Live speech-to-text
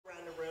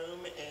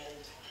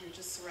you're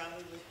just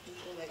surrounded with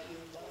people that you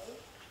love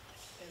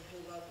and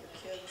who love your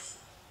kids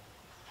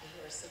and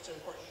who are such an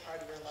important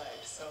part of your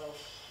life. So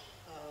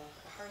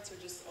our hearts are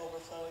just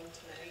overflowing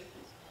tonight.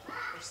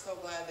 We're so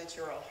glad that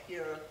you're all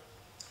here.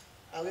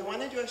 We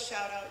want to do a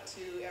shout out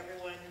to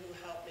everyone who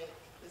helped make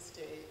this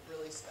day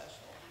really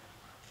special.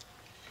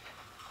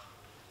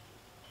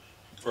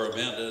 For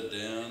Amanda and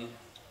Dan,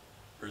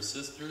 her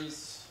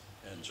sisters,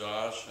 and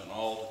Josh, and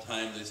all the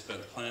time they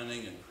spent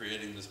planning and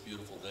creating this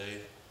beautiful day.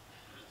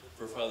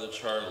 For Father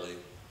Charlie,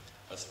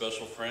 a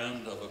special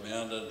friend of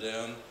Amanda and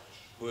Dan,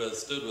 who has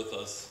stood with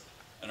us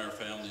and our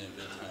family in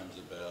good times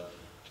and bad.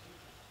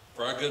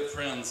 For our good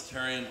friends,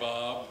 Terry and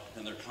Bob,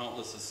 and their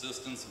countless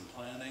assistance in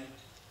planning.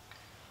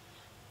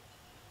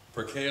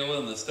 For Kayla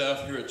and the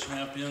staff here at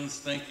Champions,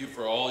 thank you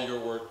for all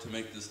your work to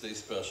make this day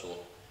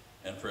special.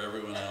 And for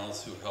everyone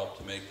else who helped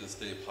to make this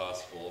day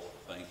possible,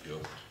 thank you.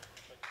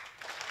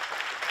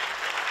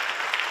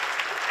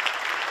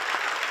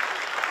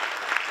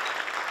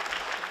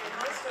 And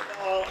most of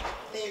all,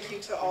 thank you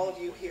to all of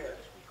you here.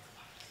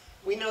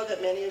 We know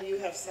that many of you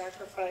have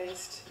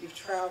sacrificed, you've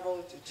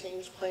traveled, you've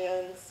changed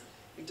plans,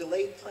 you've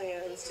delayed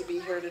plans to be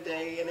here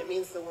today, and it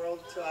means the world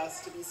to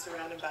us to be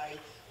surrounded by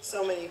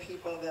so many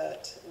people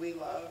that we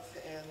love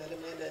and that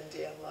Amanda and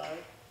Dan love.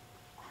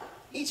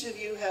 Each of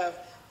you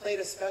have played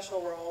a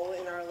special role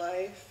in our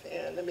life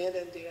and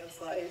Amanda and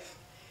Dan's life,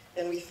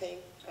 and we thank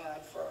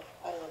God for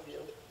all of you.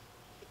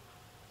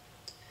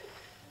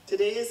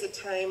 Today is a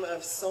time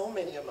of so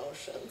many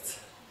emotions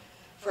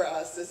for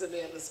us as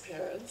Amanda's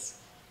parents.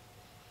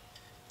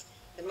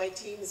 And my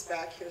team is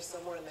back here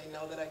somewhere and they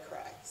know that I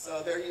cry.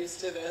 So they're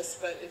used to this,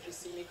 but if you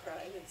see me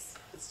crying,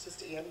 it's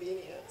just Ann being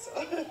Ann.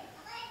 So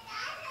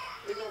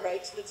we go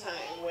right to the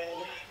time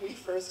when we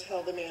first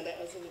held Amanda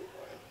as a newborn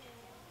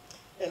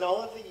and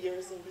all of the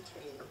years in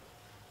between.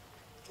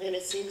 And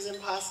it seems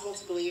impossible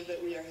to believe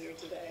that we are here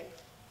today.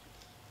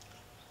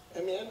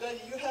 Amanda,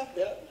 you have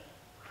been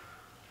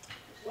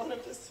one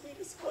of the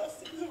sweetest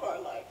blessings of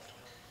our life.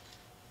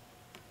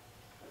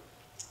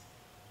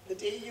 The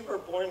day you were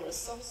born was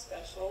so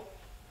special.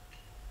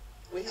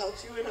 We held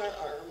you in our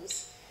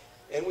arms,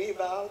 and we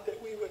vowed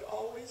that we would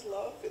always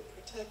love and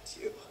protect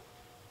you.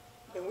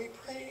 And we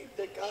prayed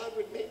that God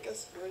would make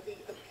us worthy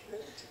of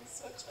parenting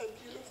such a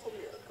beautiful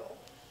miracle.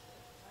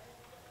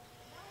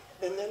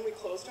 And then we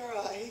closed our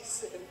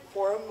eyes, and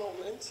for a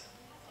moment,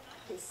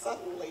 and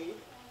suddenly,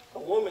 a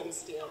woman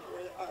stand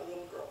where our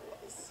little girl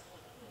was.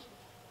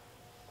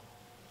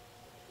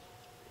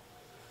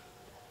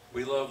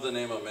 We love the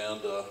name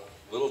Amanda.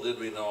 Little did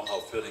we know how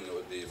fitting it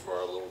would be for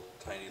our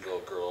tiny little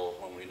girl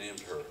when we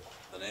named her.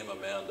 The name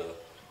Amanda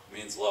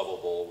means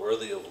lovable,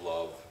 worthy of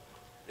love.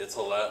 It's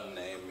a Latin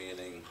name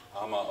meaning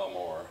ama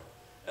amor,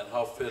 and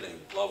how fitting,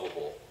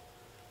 lovable.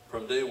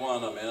 From day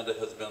one, Amanda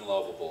has been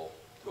lovable.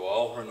 To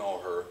all who know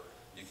her,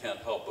 you can't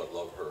help but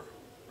love her.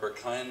 Her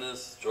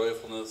kindness,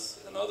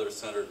 joyfulness, and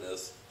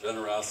other-centeredness,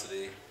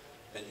 generosity,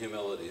 and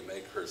humility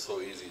make her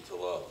so easy to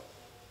love.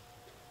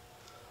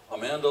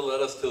 Amanda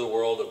led us to the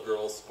world of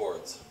girls'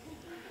 sports.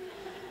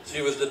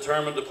 She was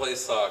determined to play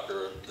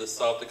soccer. This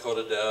South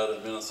Dakota dad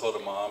and Minnesota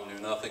mom knew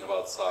nothing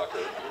about soccer.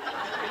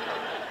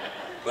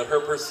 But her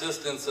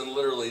persistence in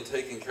literally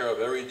taking care of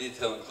every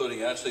detail,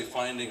 including actually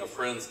finding a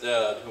friend's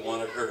dad who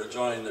wanted her to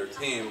join their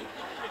team,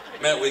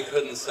 meant we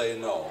couldn't say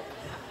no.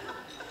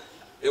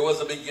 It was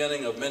the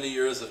beginning of many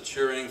years of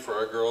cheering for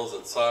our girls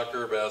at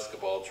soccer,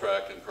 basketball,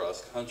 track, and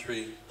cross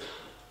country.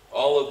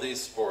 All of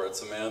these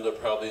sports, Amanda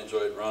probably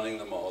enjoyed running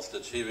the most,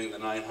 achieving the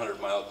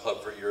 900-mile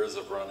club for years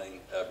of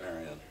running at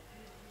Marion.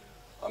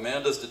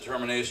 Amanda's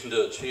determination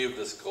to achieve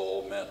this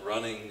goal meant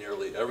running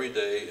nearly every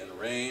day in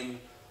rain,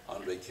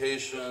 on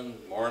vacation,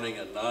 morning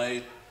and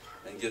night,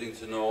 and getting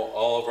to know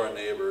all of our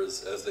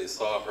neighbors as they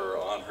saw her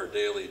on her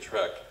daily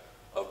trek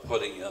of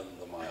putting in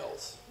the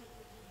miles.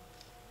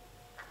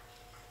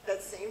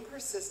 That same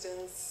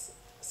persistence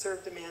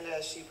served Amanda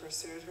as she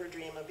pursued her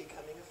dream of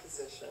becoming a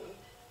physician,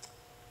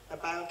 a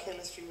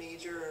biochemistry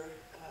major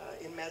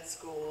in med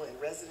school and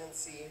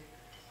residency,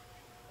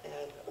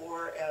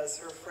 or as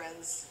her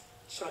friends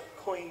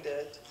coined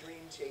it,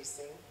 dream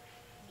chasing.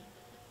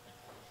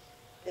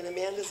 In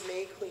Amanda's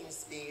May Queen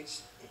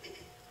speech,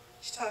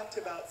 she talked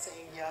about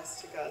saying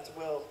yes to God's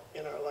will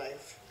in our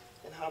life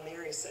and how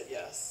Mary said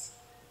yes.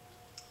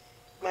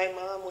 My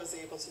mom was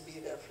able to be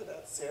there for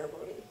that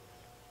ceremony.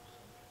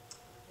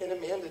 And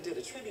Amanda did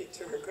a tribute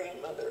to her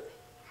grandmother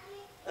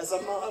as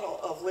a model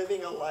of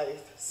living a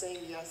life, saying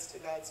yes to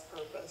God's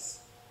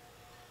purpose.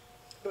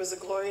 It was a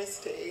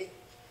glorious day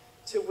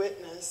to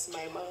witness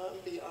my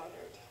mom be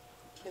honored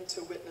and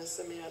to witness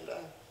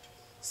Amanda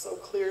so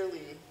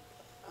clearly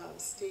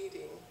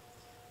stating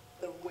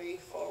the way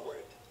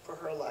forward for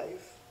her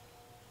life.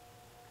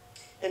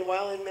 And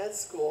while in med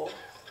school,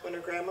 when her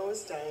grandma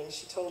was dying,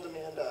 she told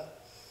Amanda,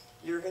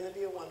 "You're going to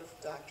be a wonderful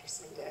doctor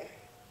someday."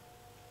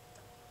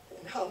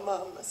 And how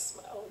Mom must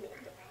smile,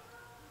 Amanda,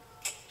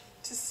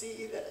 to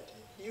see that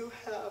you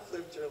have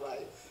lived your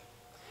life,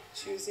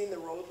 choosing the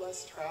road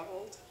less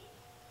traveled,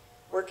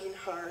 working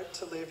hard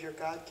to live your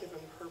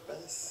God-given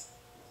purpose,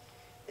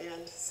 and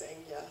and saying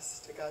yes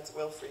to God's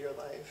will for your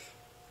life.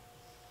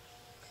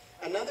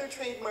 Another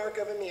trademark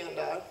of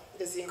Amanda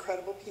is the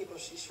incredible people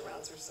she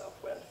surrounds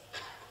herself with.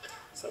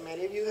 So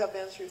many of you have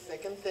been through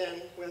thick and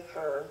thin with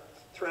her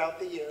throughout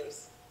the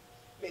years.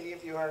 Many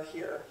of you are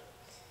here,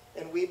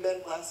 and we've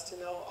been blessed to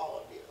know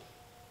all of you.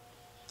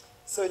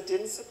 So it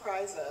didn't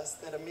surprise us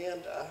that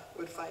Amanda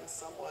would find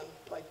someone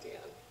like Dan.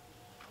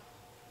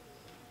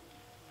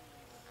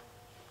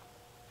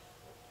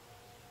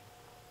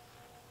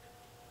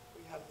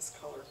 We have this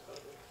color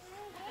coded.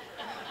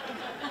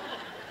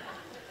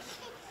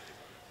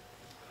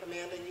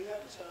 Amanda, you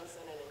have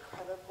chosen an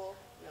incredible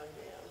young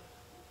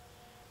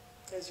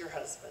man as your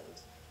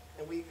husband,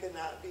 and we could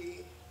not be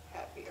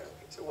happier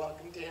to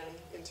welcome Dan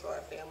into our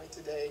family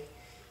today.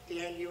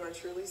 Dan, you are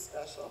truly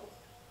special,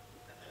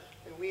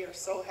 and we are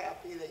so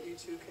happy that you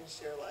two can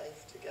share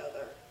life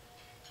together.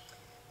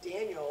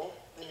 Daniel,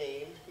 the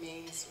name,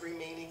 means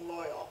remaining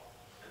loyal,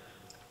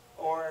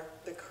 or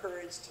the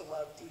courage to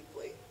love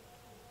deeply,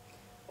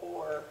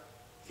 or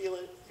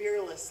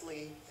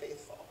fearlessly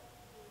faithful.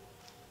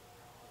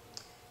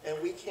 And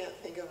we can't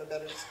think of a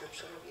better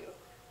description of you.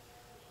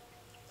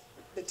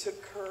 It took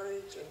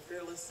courage and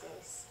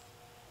fearlessness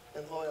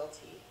and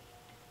loyalty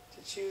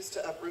to choose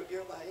to uproot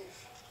your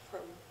life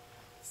from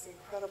this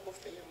incredible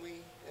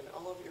family and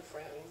all of your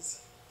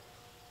friends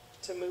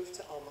to move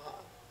to Omaha,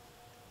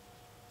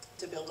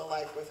 to build a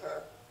life with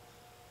her.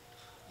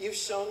 You've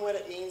shown what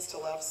it means to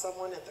love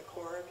someone at the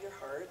core of your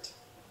heart,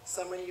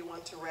 someone you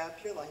want to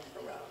wrap your life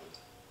around,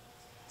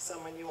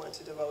 someone you want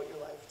to devote your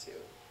life to.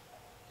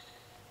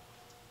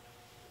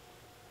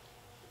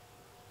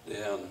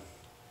 Dan,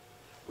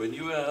 when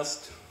you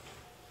asked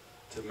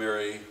to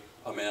marry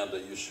Amanda,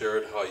 you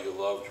shared how you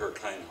loved her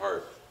kind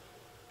heart.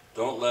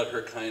 Don't let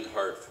her kind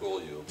heart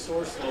fool you.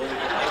 Source Lord,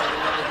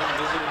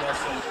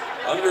 I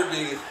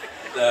Underneath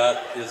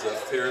that is a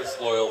fierce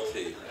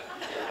loyalty.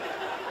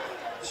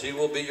 She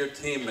will be your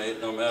teammate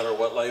no matter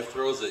what life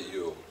throws at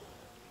you.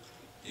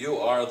 You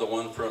are the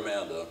one for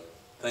Amanda.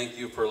 Thank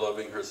you for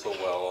loving her so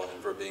well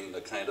and for being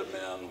the kind of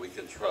man we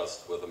can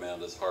trust with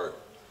Amanda's heart.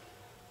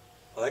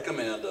 Like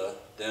Amanda,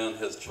 Dan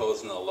has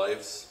chosen a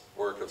life's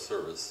work of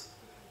service.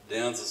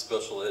 Dan's a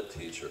special ed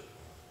teacher.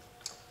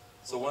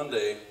 So one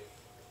day,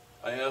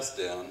 I asked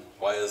Dan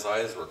why his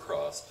eyes were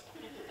crossed.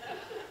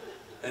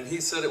 And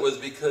he said it was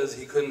because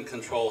he couldn't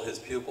control his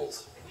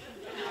pupils.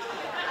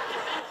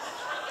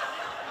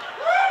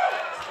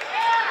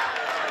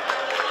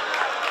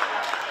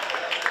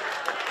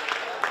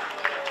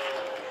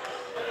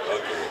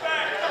 Okay.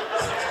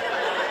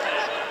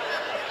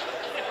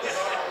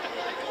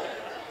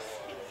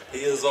 He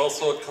is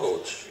also a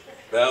coach,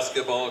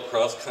 basketball,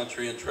 cross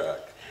country, and track.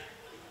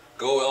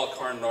 Go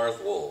Elkhorn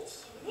North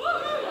Wolves.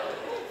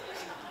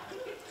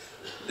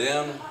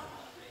 Dan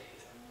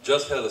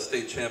just had a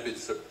state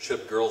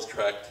championship girls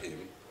track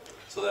team,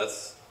 so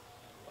that's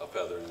a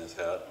feather in his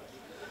hat.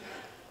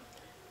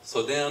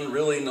 So Dan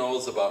really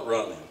knows about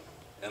running,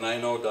 and I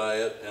know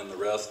diet and the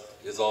rest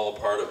is all a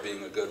part of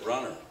being a good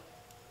runner.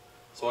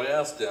 So I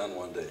asked Dan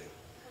one day,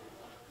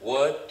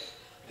 what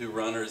do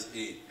runners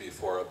eat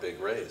before a big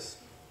race?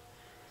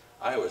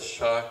 I was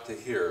shocked to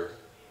hear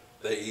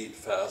they eat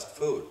fast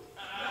food.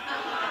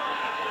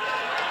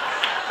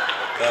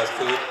 Fast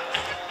food?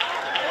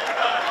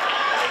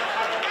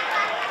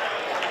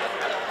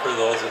 For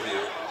those of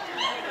you.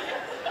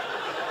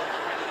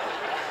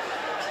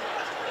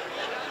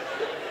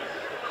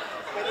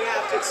 And you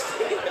have to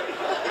explain it.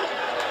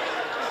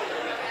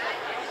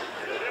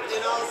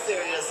 In all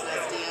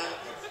seriousness, Dan,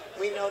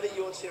 we know that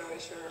you will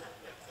cherish her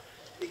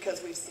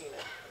because we've seen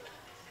it.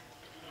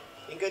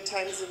 In good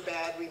times and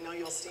bad, we know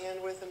you'll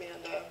stand with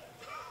Amanda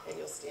and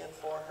you'll stand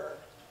for her.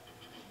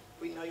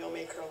 We know you'll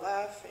make her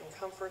laugh and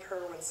comfort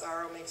her when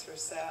sorrow makes her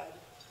sad.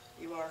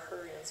 You are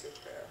her answered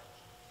prayer.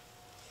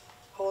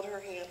 Hold her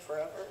hand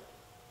forever.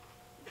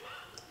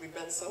 We've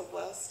been so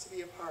blessed to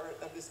be a part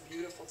of this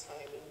beautiful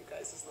time in you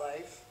guys'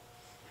 life,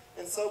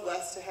 and so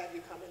blessed to have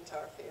you come into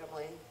our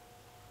family.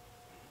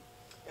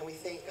 And we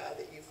thank God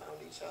that you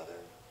found each other.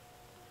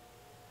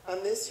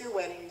 On this, your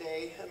wedding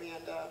day,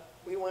 Amanda,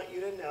 we want you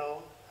to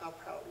know how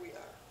proud we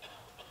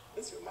are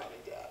as your mom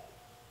and dad.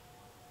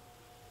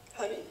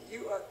 Honey,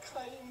 you are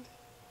kind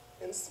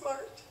and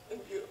smart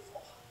and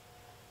beautiful.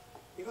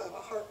 You have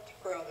a heart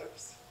for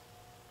others.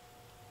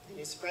 And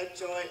you spread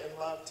joy and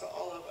love to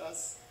all of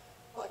us,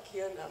 lucky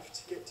enough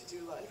to get to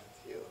do life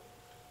with you.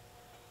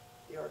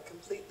 You are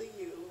completely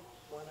you,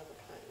 one of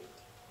a kind.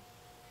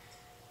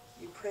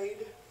 You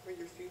prayed for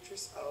your future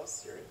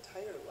spouse your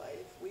entire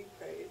life. We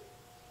prayed.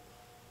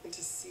 And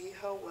to see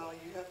how well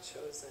you have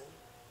chosen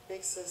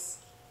makes us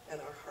and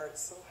our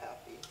hearts so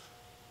happy.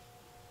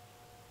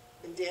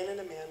 And Dan and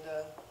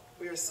Amanda,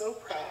 we are so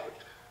proud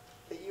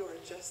that you are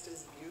just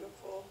as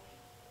beautiful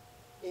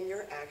in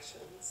your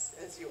actions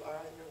as you are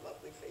in your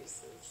lovely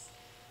faces.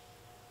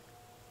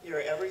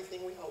 You're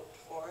everything we hoped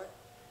for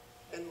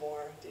and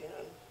more,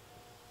 Dan.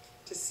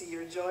 To see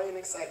your joy and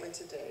excitement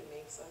today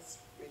makes us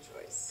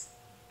rejoice.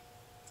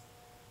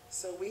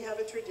 So we have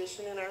a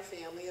tradition in our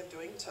family of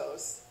doing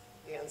toasts,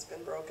 Dan's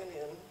been broken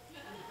in.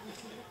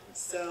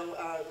 So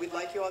we'd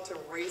like you all to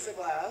raise a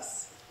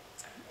glass,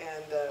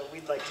 and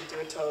we'd like to do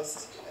a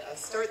toast.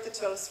 Start the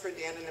toast for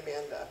Dan and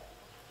Amanda.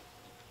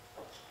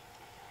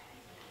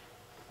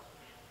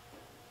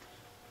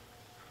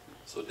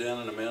 So Dan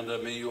and Amanda,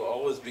 may you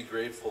always be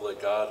grateful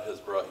that God has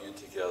brought you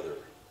together.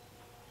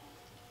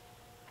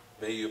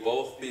 May you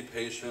both be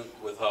patient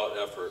without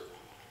effort.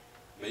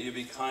 May you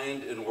be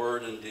kind in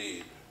word and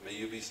deed. May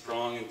you be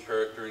strong in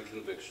character and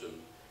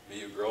conviction. May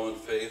you grow in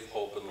faith,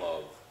 hope, and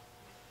love.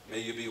 May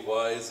you be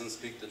wise and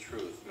speak the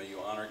truth. May you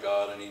honor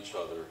God and each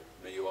other.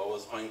 May you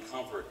always find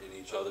comfort in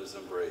each other's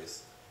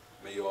embrace.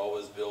 May you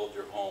always build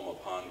your home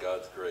upon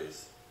God's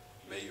grace.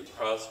 May you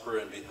prosper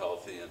and be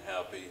healthy and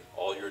happy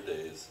all your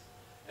days.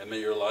 And may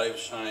your lives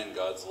shine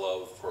God's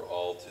love for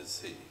all to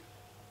see.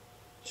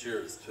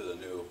 Cheers to the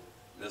new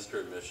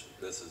Mr. and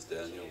Mrs.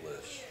 Daniel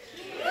Lisch.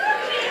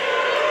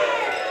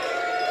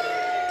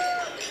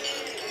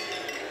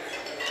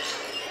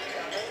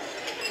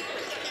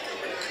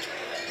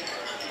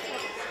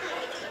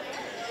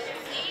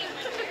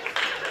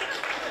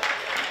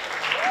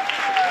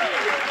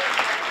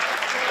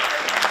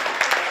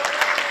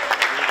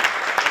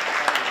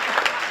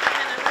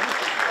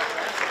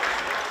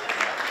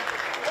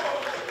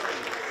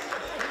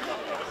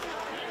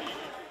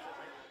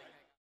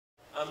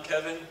 I'm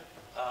Kevin,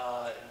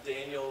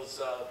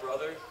 Daniel's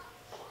brother,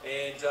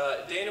 and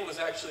Daniel was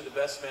actually the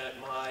best man at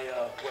my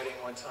wedding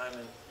one time,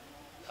 and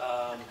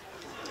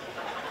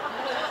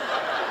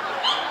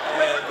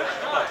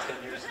about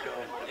 10 years ago.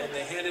 And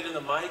they handed him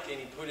the mic, and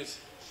he put his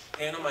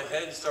hand on my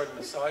head and started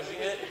massaging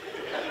it,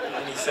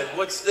 and he said,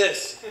 "What's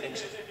this?" and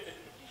just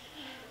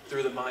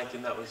threw the mic,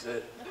 and that was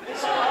it.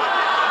 So,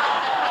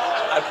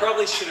 I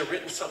probably should have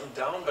written something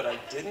down, but I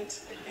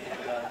didn't,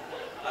 and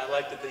I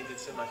like the thing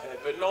that's in my head.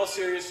 But in all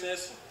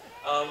seriousness,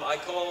 I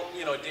call,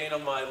 Dana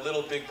my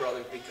little big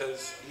brother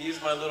because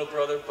he's my little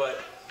brother,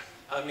 but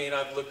I mean,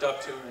 I've looked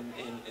up to him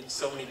in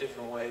so many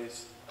different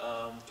ways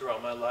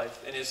throughout my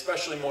life, and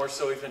especially more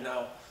so even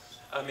now.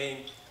 I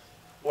mean,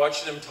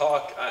 watching him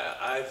talk,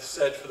 I've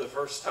said for the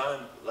first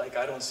time, like,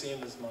 I don't see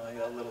him as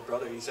my little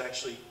brother. He's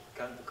actually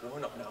kind of a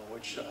grown-up now,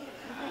 which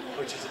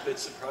is a bit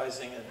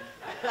surprising. And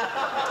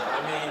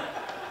I mean,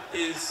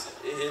 his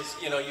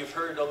you've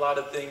heard a lot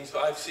of things,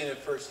 but I've seen it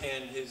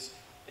firsthand, his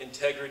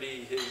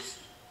integrity,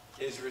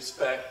 his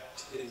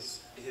respect,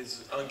 his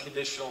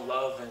unconditional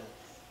love,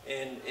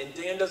 and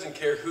Dan doesn't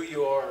care who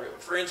you are.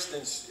 For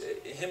instance,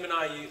 him and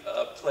I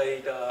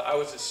played, I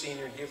was a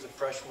senior, he was a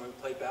freshman, we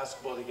played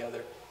basketball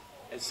together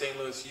at St.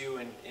 Louis U,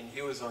 and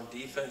he was on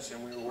defense,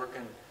 and we were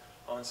working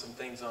on some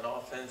things on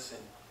offense,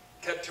 and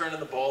kept turning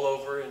the ball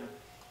over, and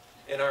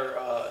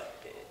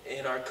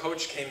our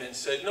coach came in and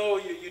said, "No,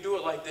 you do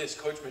it like this,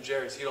 Coach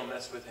Majerus, you don't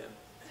mess with him."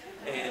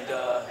 And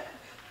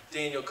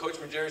Daniel, Coach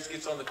Majerus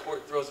gets on the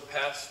court, throws a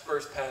pass,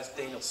 first pass,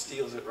 Daniel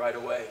steals it right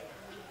away.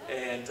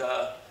 And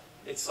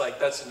it's like,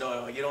 that's a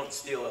no-no. You don't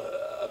steal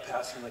a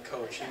pass from the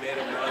coach. He made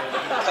him run,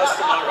 he cussed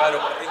him out right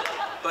away.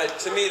 But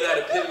to me, that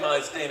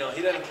epitomized Daniel.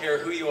 He doesn't care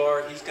who you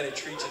are, he's going to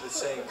treat you the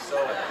same. So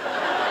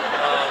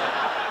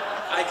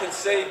I can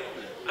say,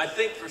 I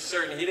think for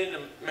certain, he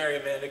didn't marry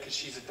Amanda because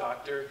she's a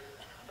doctor.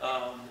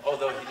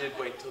 Although he did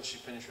wait till she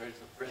finished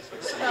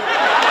residency.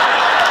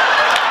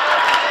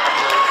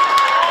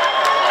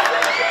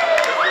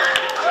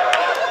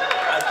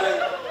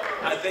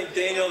 I think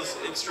Daniel's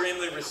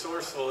extremely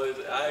resourceful.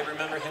 I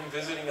remember him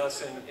visiting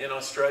us in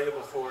Australia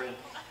before, and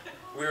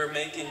we were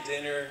making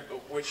dinner,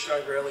 which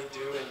I rarely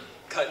do, and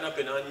cutting up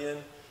an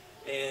onion,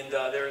 and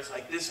there was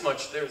like this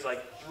much, there was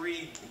like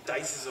 3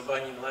 dices of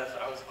onion left.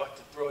 I was about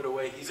to throw it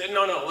away. He said,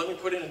 no, let me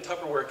put it in a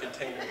Tupperware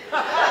container.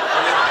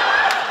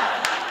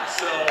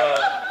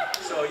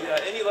 So yeah,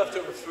 any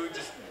leftover food,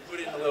 just put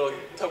it in a little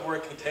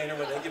Tupperware container.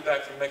 When they get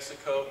back from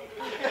Mexico,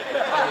 steak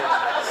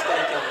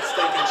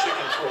and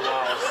chicken for a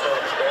while. So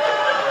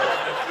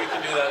if we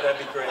can do that, that'd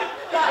be great.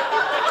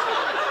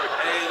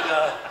 And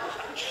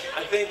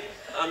I think,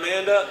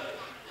 Amanda,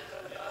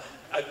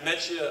 I've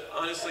met you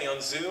honestly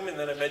on Zoom, and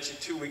then I met you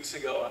 2 weeks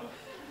ago.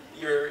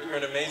 You're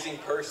an amazing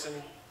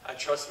person. I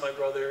trust my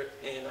brother,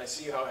 and I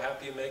see how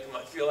happy you make him.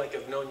 I feel like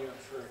I've known you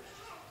for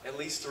at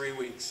least 3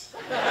 weeks.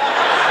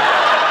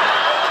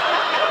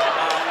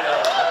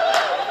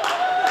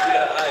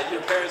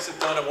 Your parents have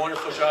done a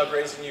wonderful job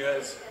raising you,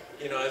 as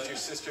your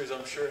sisters,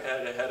 I'm sure,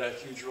 had a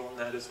huge role in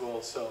that as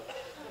well. So,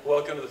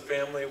 welcome to the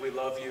family. We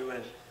love you,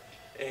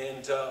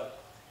 and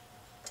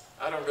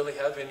I don't really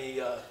have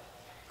any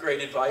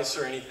great advice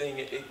or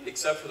anything,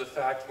 except for the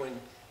fact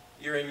when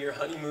you're in your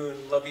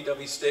honeymoon,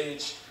 lovey-dovey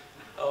stage,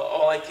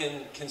 all I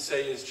can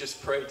say is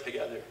just pray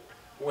together.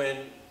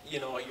 When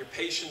your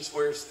patience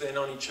wears thin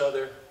on each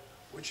other,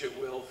 which it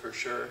will for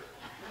sure,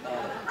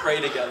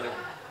 pray together.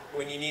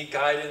 When you need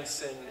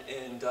guidance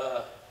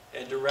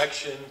and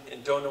direction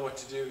and don't know what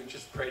to do,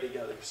 just pray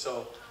together.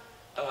 So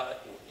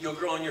you'll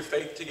grow in your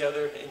faith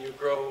together, and you'll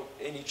grow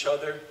in each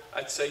other.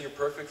 I'd say you're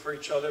perfect for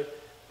each other,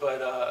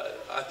 but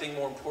I think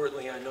more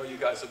importantly, I know you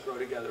guys will grow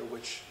together,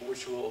 which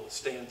will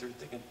stand through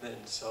thick and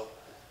thin. So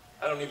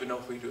I don't even know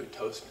if we do a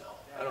toast now.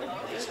 I don't know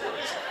how this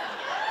works.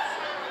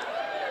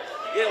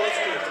 Yeah, let's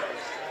do it.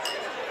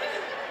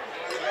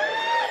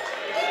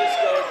 Let's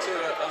go to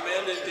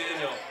Amanda and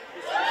Daniel.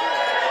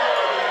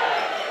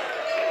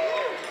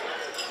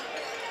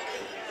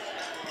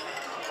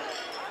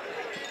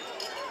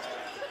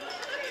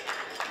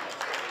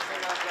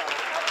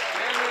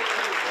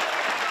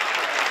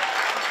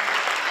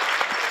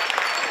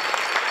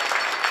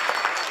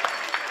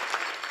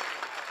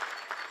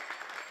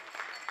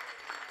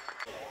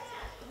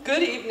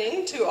 Good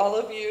evening to all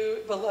of you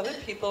beloved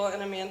people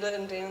in Amanda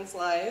and Dan's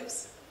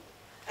lives.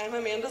 I'm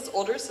Amanda's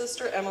older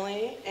sister,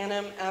 Emily, and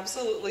I'm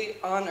absolutely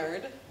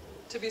honored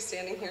to be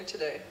standing here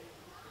today.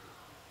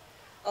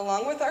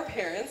 Along with our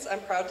parents,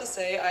 I'm proud to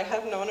say I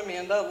have known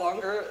Amanda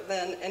longer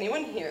than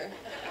anyone here.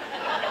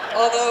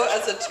 Although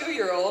as a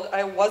 2-year-old,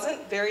 I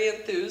wasn't very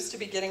enthused to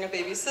be getting a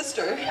baby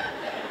sister.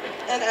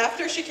 And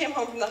after she came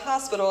home from the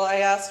hospital, I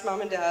asked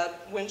Mom and Dad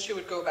when she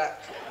would go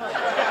back.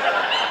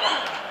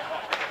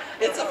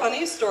 It's a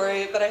funny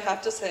story, but I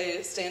have to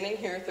say, standing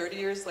here 30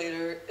 years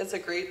later, it's a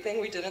great thing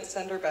we didn't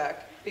send her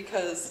back,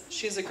 because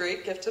she's a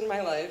great gift in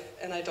my life,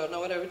 and I don't know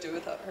what I would do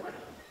without her.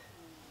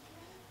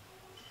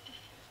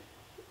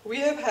 We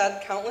have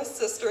had countless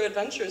sister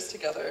adventures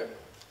together.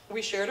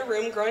 We shared a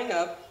room growing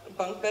up,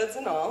 bunk beds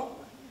and all.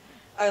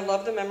 I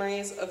love the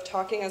memories of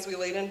talking as we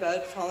laid in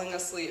bed, falling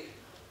asleep.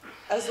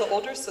 As the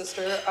older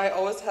sister, I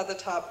always had the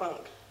top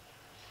bunk.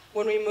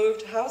 When we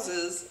moved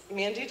houses,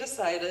 Mandy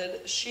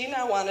decided she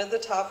now wanted the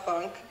top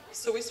bunk,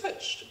 so we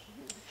switched.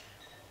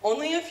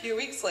 Only a few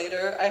weeks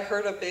later, I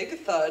heard a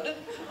big thud.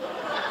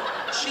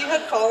 She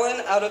had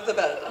fallen out of the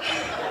bed.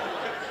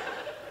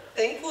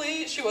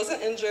 Thankfully, she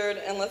wasn't injured,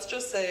 and let's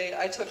just say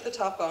I took the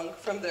top bunk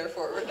from there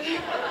forward.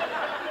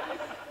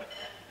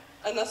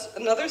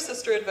 Another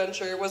sister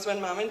adventure was when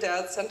Mom and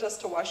Dad sent us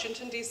to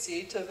Washington,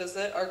 D.C. to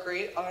visit our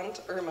great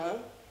aunt Irma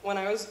when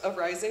I was a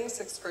rising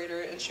 6th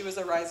grader and she was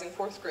a rising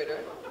 4th grader.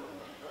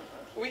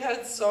 We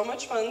had so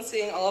much fun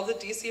seeing all of the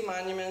DC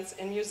monuments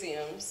and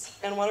museums,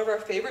 and one of our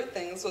favorite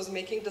things was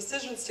making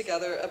decisions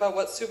together about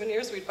what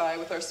souvenirs we'd buy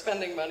with our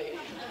spending money.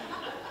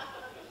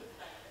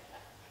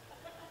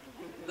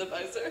 The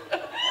visor.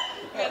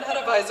 Anne had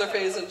a visor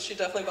phase and she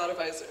definitely bought a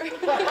visor.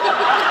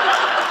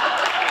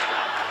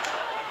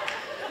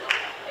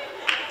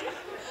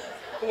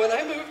 When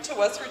I moved to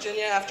West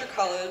Virginia after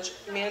college,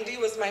 Mandy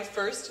was my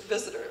first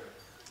visitor,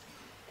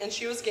 and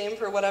she was game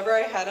for whatever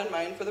I had in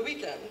mind for the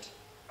weekend.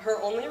 Her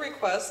only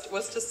request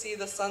was to see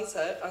the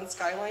sunset on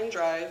Skyline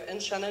Drive in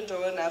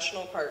Shenandoah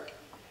National Park,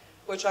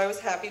 which I was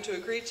happy to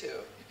agree to.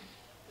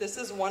 This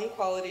is one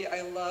quality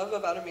I love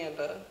about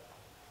Amanda.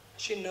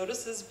 She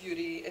notices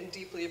beauty and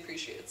deeply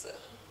appreciates it.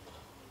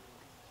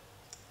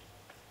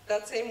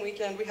 That same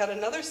weekend, we had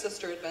another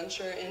sister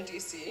adventure in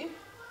DC.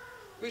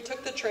 We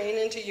took the train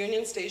into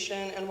Union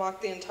Station and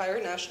walked the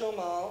entire National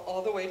Mall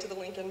all the way to the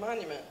Lincoln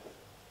Monument.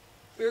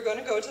 We were going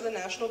to go to the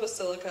National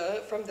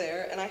Basilica from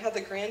there, and I had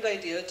the grand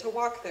idea to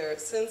walk there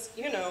since,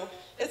 you know,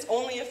 it's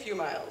only a few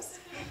miles.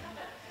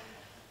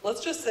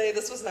 Let's just say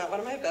this was not one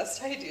of my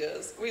best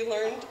ideas. We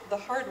learned the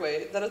hard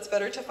way that it's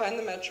better to find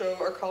the metro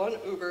or call an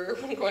Uber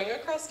when going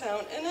across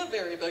town in a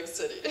very big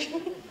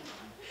city.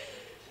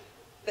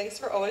 Thanks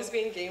for always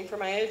being game for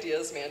my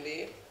ideas,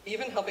 Mandy,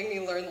 even helping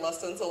me learn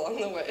lessons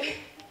along the way.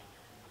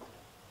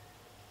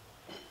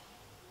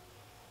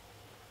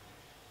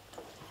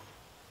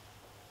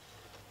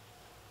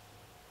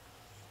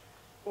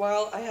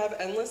 While I have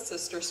endless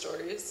sister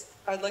stories,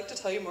 I'd like to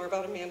tell you more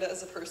about Amanda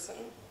as a person.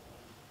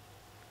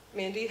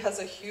 Mandy has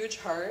a huge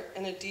heart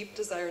and a deep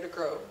desire to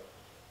grow.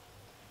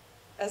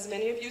 As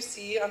many of you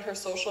see on her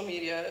social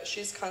media,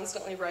 she's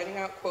constantly writing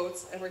out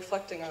quotes and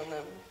reflecting on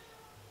them.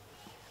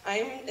 I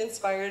am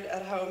inspired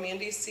at how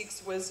Mandy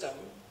seeks wisdom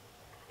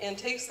and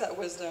takes that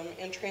wisdom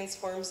and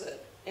transforms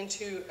it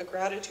into a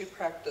gratitude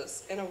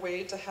practice in a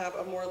way to have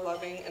a more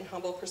loving and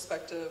humble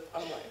perspective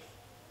on life.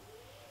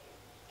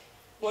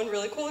 One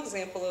really cool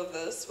example of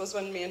this was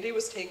when Mandy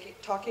was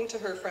talking to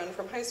her friend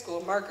from high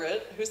school,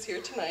 Margaret, who's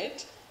here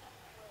tonight.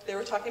 They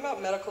were talking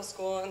about medical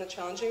school and the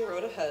challenging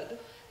road ahead.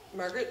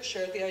 Margaret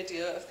shared the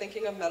idea of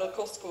thinking of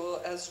medical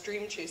school as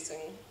dream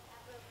chasing.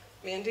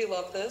 Mandy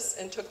loved this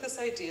and took this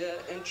idea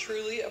and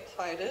truly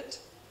applied it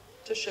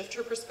to shift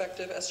her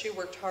perspective as she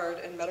worked hard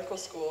in medical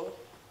school,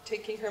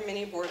 taking her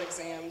mini board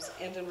exams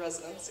and in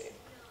residency.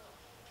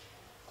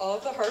 All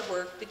of the hard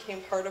work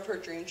became part of her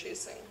dream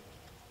chasing.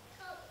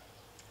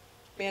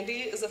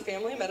 Mandy is a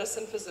family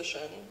medicine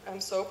physician.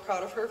 I'm so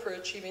proud of her for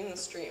achieving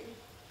this dream.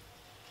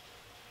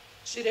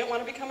 She didn't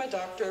want to become a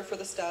doctor for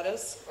the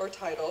status or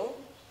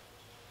title.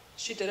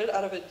 She did it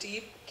out of a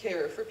deep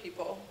care for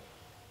people.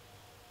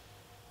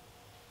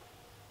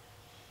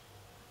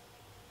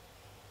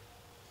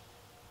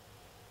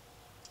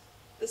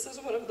 This is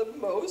one of the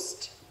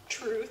most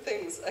true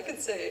things I can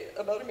say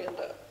about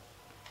Amanda.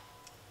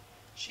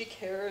 She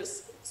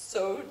cares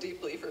so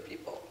deeply for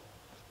people.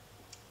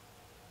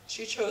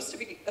 She chose to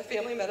be a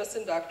family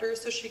medicine doctor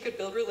so she could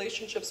build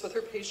relationships with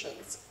her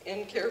patients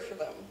and care for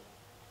them.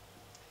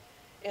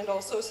 and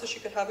also so she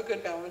could have a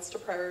good balance to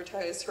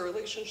prioritize her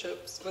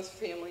relationships with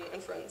family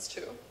and friends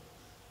too.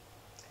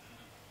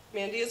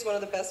 Mandy is one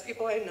of the best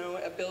people I know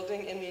at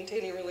building and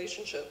maintaining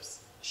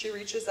relationships. She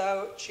reaches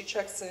out, she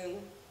checks in,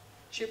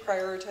 she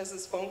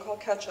prioritizes phone call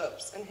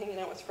catch-ups and hanging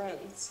out with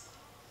friends.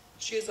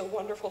 She is a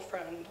wonderful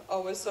friend,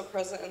 always so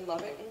present and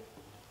loving.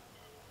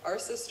 Our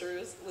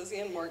sisters, Lizzie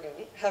and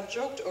Morgan, have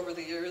joked over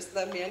the years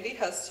that Mandy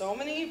has so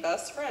many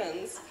best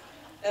friends,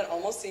 it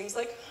almost seems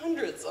like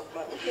hundreds of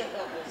them.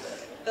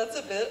 That's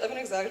a bit of an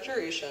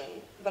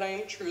exaggeration, but I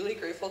am truly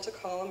grateful to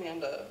call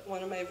Amanda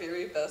one of my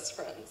very best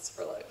friends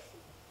for life.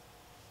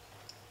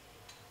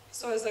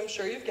 So as I'm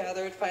sure you've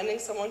gathered, finding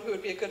someone who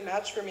would be a good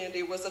match for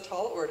Mandy was a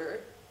tall order.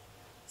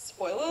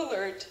 Spoiler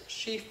alert,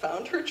 she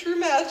found her true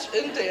match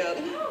in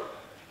Dan.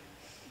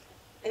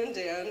 In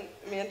Dan,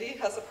 Mandy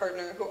has a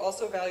partner who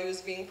also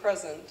values being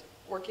present,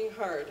 working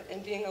hard,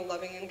 and being a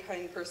loving and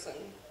kind person.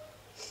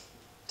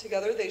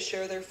 Together they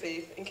share their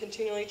faith and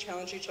continually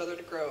challenge each other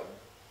to grow.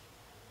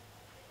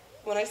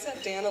 When I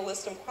sent Dan a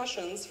list of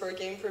questions for a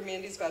game for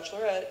Mandy's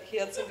Bachelorette, he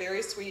had some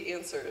very sweet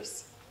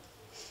answers.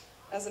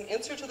 As an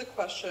answer to the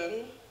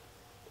question,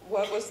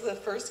 what was the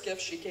first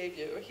gift she gave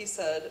you? He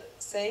said,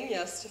 saying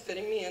yes to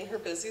fitting me in her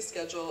busy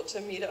schedule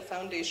to meet at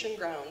Foundation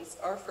Grounds,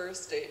 our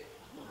first date.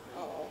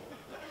 Oh.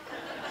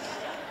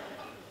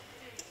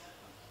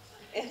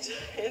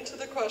 And to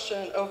the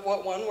question of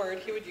what one word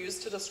he would use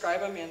to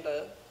describe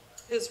Amanda,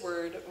 his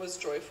word was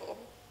joyful.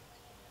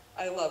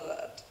 I love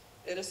that.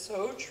 It is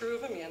so true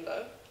of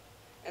Amanda,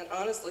 and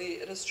honestly,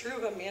 it is true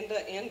of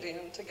Amanda and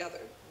Dan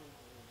together.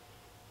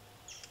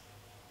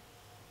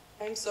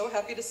 I'm so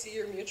happy to see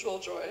your mutual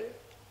joy,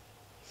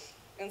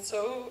 and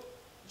so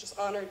just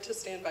honored to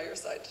stand by your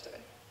side today.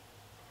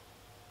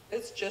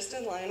 It's just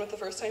in line with the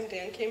first time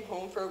Dan came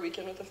home for a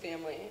weekend with the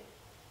family.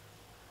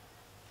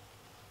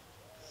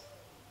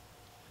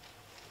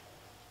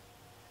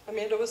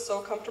 Amanda was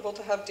so comfortable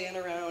to have Dan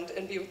around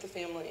and be with the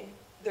family.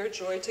 Their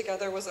joy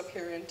together was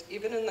apparent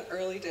even in the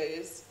early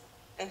days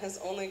and has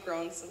only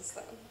grown since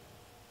then.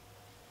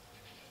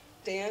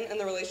 Dan and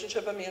the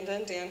relationship Amanda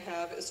and Dan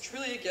have is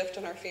truly a gift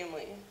in our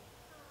family.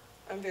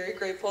 I'm very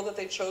grateful that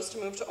they chose to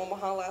move to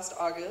Omaha last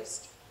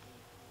August.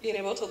 Being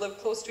able to live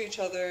close to each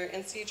other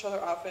and see each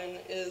other often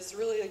is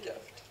really a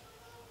gift.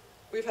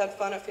 We've had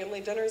fun at family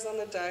dinners on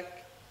the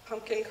deck,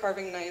 pumpkin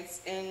carving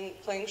nights, and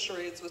playing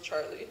charades with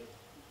Charlie.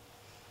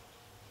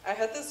 I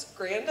had this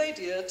grand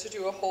idea to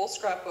do a whole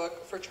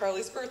scrapbook for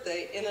Charlie's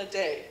birthday in a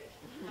day.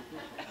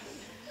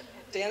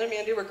 Dan and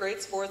Mandy were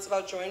great sports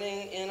about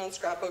joining in on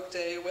scrapbook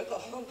day with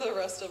all the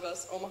rest of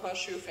us Omaha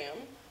Shoe fam,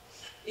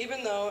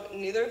 even though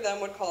neither of them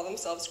would call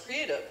themselves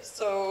creative.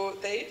 So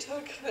they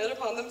took it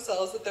upon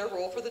themselves that their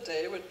role for the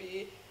day would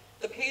be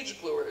the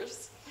page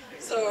gluers.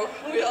 So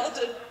we all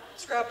did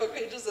scrapbook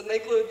pages and they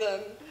glued them,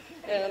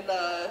 and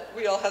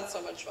we all had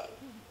so much fun.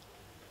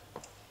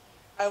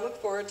 I look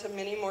forward to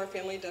many more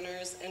family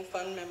dinners and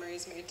fun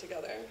memories made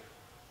together,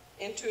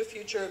 and to a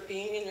future of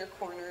being in your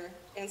corner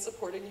and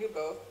supporting you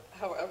both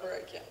however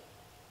I can.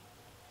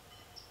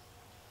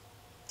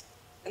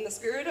 In the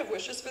spirit of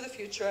wishes for the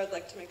future, I'd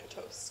like to make a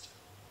toast.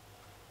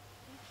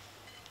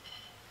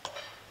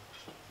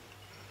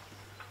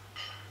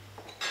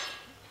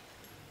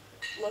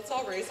 Let's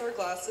all raise our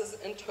glasses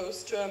and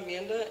toast to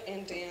Amanda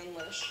and Dan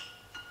Lisch.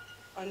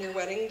 On your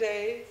wedding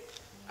day,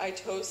 I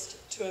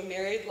toast to a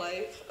married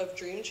life of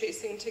dream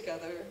chasing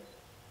together,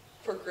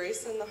 for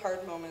grace in the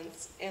hard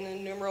moments and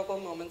innumerable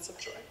moments of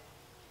joy.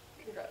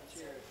 Congrats.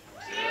 Cheers.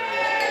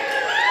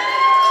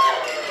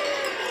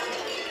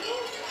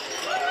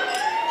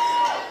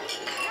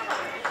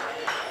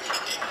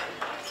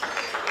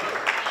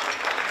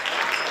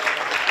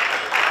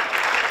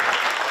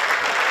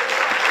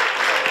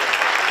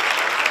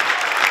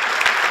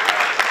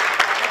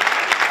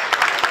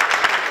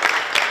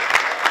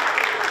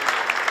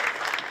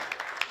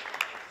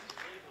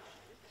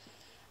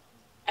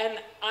 And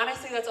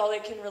honestly, that's all I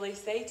can really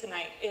say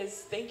tonight is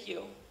thank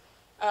you.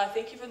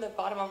 Thank you from the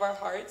bottom of our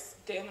hearts.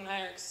 Dan and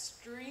I are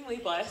extremely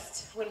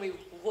blessed when we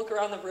look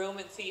around the room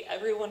and see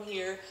everyone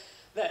here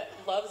that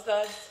loves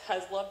us,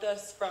 has loved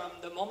us from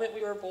the moment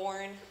we were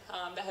born,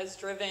 that has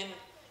driven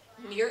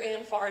near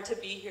and far to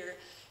be here.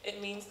 It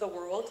means the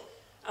world.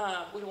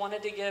 We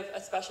wanted to give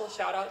a special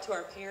shout out to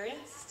our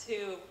parents,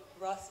 to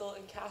Russell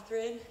and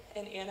Catherine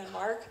and Anna and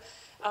Mark,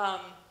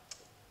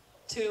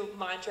 to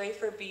Madre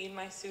for being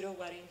my pseudo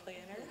wedding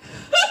planner.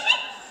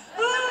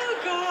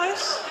 Oh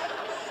gosh.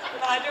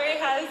 Madre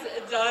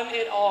has done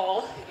it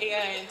all,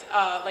 and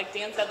like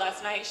Dan said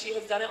last night, she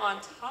has done it on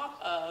top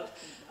of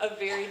a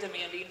very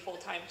demanding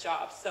full-time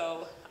job.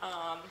 So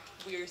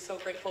we are so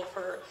grateful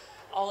for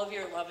all of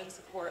your love and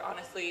support.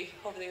 Honestly,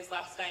 over these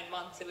last 9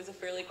 months, it was a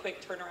fairly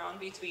quick turnaround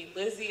between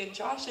Lizzie and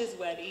Josh's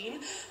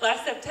wedding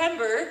last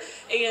September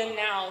and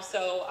now.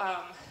 So,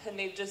 and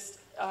they've just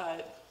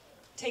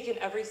taken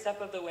every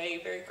step of the way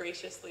very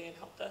graciously and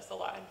helped us a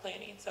lot in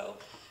planning. So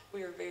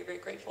we are very, very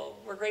grateful.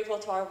 We're grateful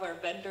to all of our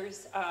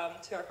vendors,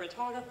 to our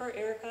photographer,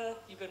 Erica.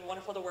 You've been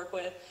wonderful to work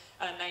with.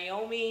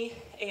 Naomi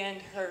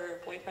and her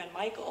boyfriend,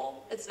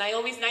 Michael. It's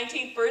Naomi's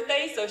 19th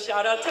birthday, so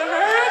shout out to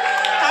her.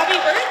 Happy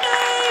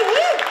birthday!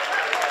 Woo!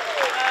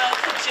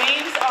 To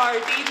James, our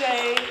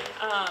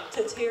DJ,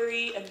 to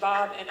Terry and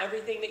Bob and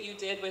everything that you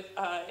did with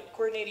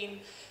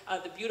coordinating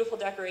the beautiful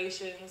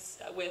decorations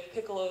with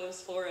Piccolo's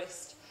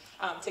florist.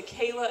 To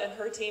Kayla and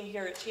her team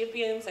here at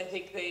Champions, I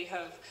think they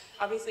have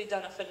obviously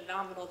done a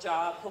phenomenal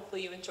job.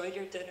 Hopefully you enjoyed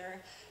your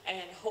dinner,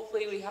 and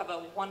hopefully we have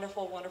a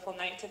wonderful, wonderful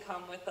night to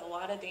come with a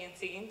lot of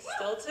dancing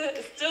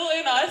still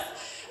in us.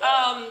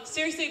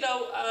 Seriously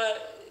though,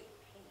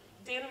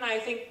 Dan and I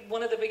think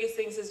one of the biggest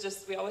things is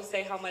just, we always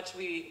say how much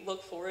we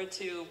look forward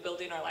to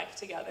building our life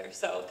together.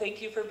 So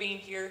thank you for being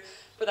here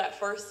for that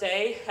first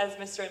day as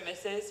Mr. and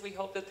Mrs. We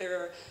hope that there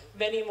are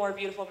many more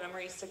beautiful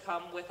memories to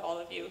come with all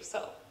of you.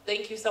 So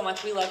thank you so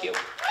much. We love you.